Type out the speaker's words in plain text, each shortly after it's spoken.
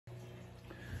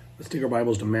Let's take our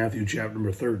Bibles to Matthew chapter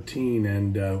number 13,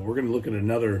 and we're going to look at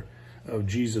another of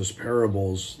Jesus'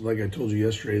 parables. Like I told you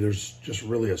yesterday, there's just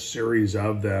really a series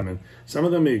of them, and some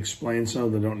of them he explains, some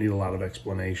of them don't need a lot of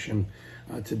explanation.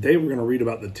 Today we're going to read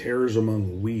about the tares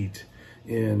among wheat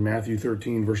in Matthew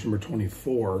 13, verse number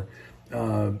 24,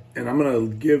 and I'm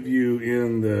going to give you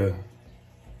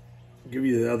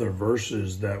the other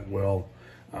verses that will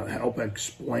help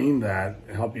explain that,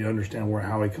 help you understand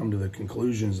how I come to the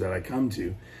conclusions that I come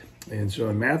to. And so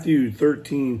in Matthew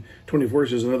 13:24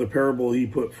 says, another parable he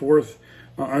put forth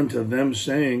unto them,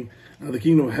 saying, the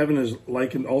kingdom of heaven is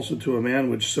likened also to a man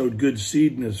which sowed good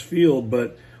seed in his field,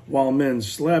 but while men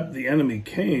slept, the enemy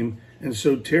came and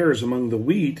sowed tares among the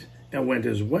wheat and went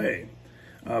his way.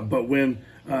 But when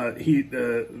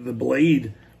the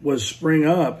blade was spring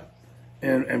up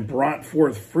and brought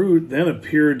forth fruit, then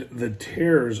appeared the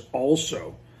tares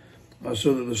also.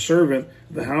 So that the servant,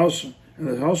 the house, and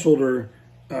the householder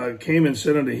came and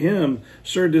said unto him,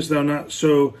 Sir, didst thou not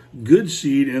sow good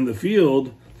seed in the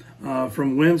field?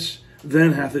 From whence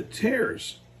then hath it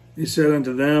tares? He said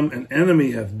unto them, An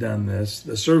enemy hath done this.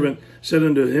 The servant said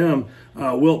unto him,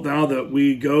 Wilt thou that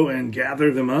we go and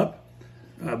gather them up?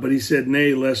 But he said,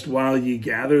 Nay, lest while ye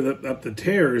gather up the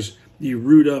tares, ye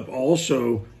root up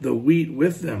also the wheat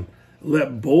with them.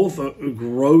 Let both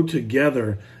grow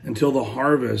together until the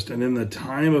harvest, and in the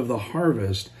time of the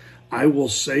harvest I will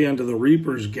say unto the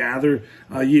reapers, gather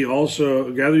ye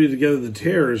together the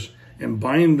tares, and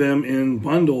bind them in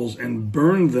bundles, and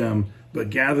burn them, but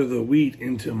gather the wheat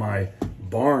into my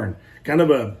barn. Kind of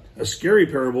a scary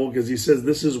parable, because he says,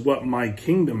 this is what my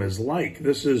kingdom is like.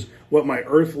 This is what my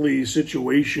earthly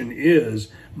situation is.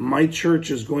 My church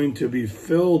is going to be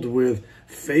filled with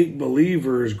fake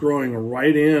believers growing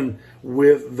right in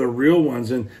with the real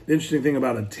ones. And the interesting thing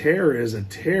about a tare is a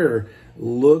tare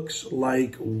looks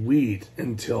like wheat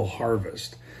until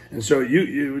harvest. And so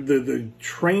the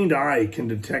trained eye can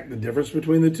detect the difference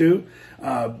between the two.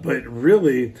 But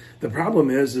really, the problem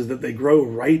is that they grow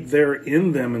right there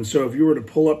in them. And so if you were to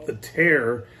pull up the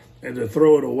tare and to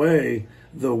throw it away,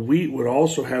 the wheat would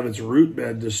also have its root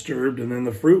bed disturbed, and then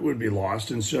the fruit would be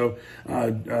lost. And so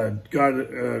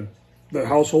the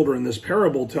householder in this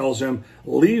parable tells him,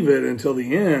 leave it until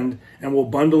the end, and we'll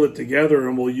bundle it together,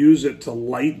 and we'll use it to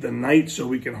light the night so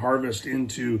we can harvest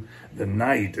into the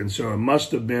night. And so it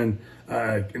must have been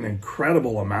an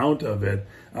incredible amount of it.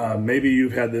 Maybe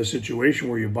you've had this situation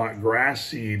where you bought grass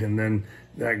seed, and then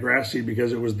that grass seed,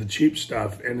 because it was the cheap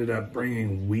stuff, ended up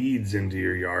bringing weeds into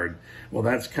your yard. Well,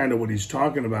 that's kind of what he's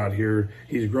talking about here.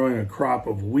 He's growing a crop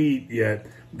of wheat, yet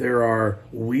there are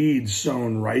weeds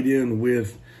sown right in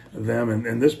with them.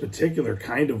 And this particular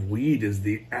kind of weed is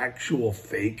the actual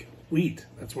fake wheat.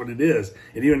 That's what it is.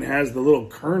 It even has the little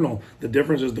kernel. The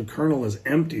difference is the kernel is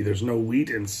empty. There's no wheat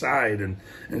inside. And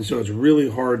so it's really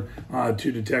hard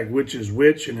to detect which is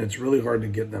which, and it's really hard to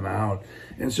get them out.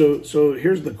 And so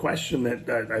here's the question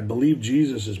that I believe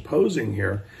Jesus is posing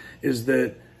here, is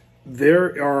that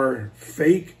there are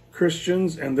fake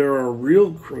Christians and there are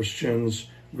real Christians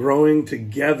growing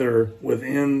together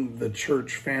within the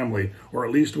church family, or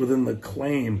at least within the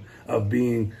claim of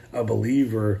being a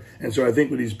believer. And so I think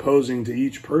what he's posing to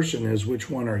each person is, which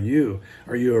one are you?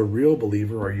 Are you a real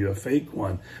believer, or are you a fake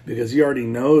one? Because he already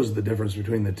knows the difference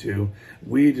between the two.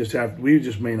 We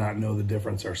just may not know the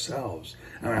difference ourselves.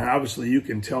 And obviously you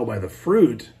can tell by the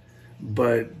fruit,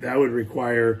 but that would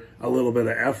require a little bit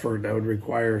of effort. That would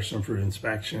require some fruit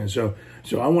inspection. And so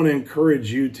I want to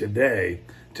encourage you today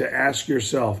to ask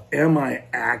yourself, am I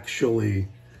actually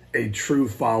a true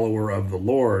follower of the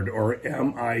Lord, or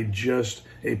am I just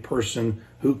a person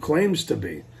who claims to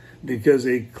be? Because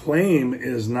a claim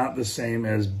is not the same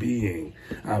as being.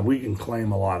 We can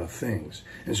claim a lot of things.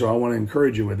 And so I want to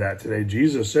encourage you with that today.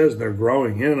 Jesus says they're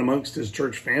growing in amongst his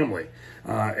church family.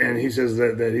 And he says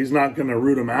that he's not going to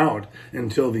root them out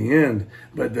until the end.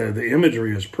 But the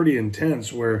imagery is pretty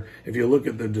intense, where if you look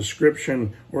at the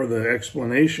description or the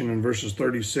explanation in verses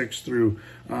 36 through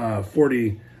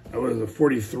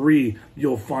 43,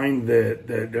 you'll find that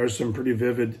there's some pretty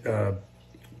vivid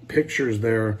pictures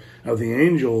there of the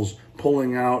angels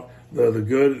pulling out the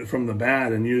good from the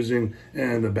bad and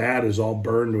the bad is all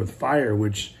burned with fire,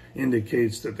 which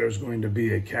indicates that there's going to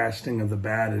be a casting of the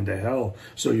bad into hell,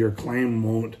 so your claim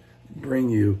won't bring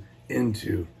you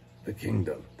into the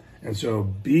kingdom. And so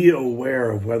be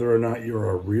aware of whether or not you're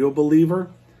a real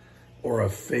believer or a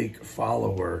fake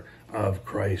follower of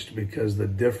Christ, because the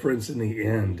difference in the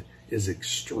end is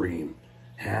extreme.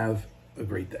 Have a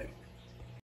great day.